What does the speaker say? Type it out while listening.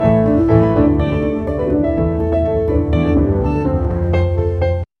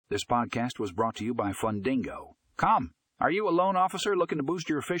podcast was brought to you by Fundingo. Come. Are you a loan officer looking to boost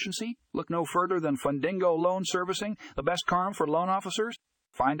your efficiency? Look no further than Fundingo Loan Servicing, the best CRM for loan officers.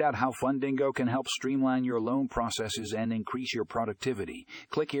 Find out how Fundingo can help streamline your loan processes and increase your productivity.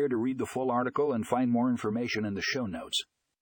 Click here to read the full article and find more information in the show notes.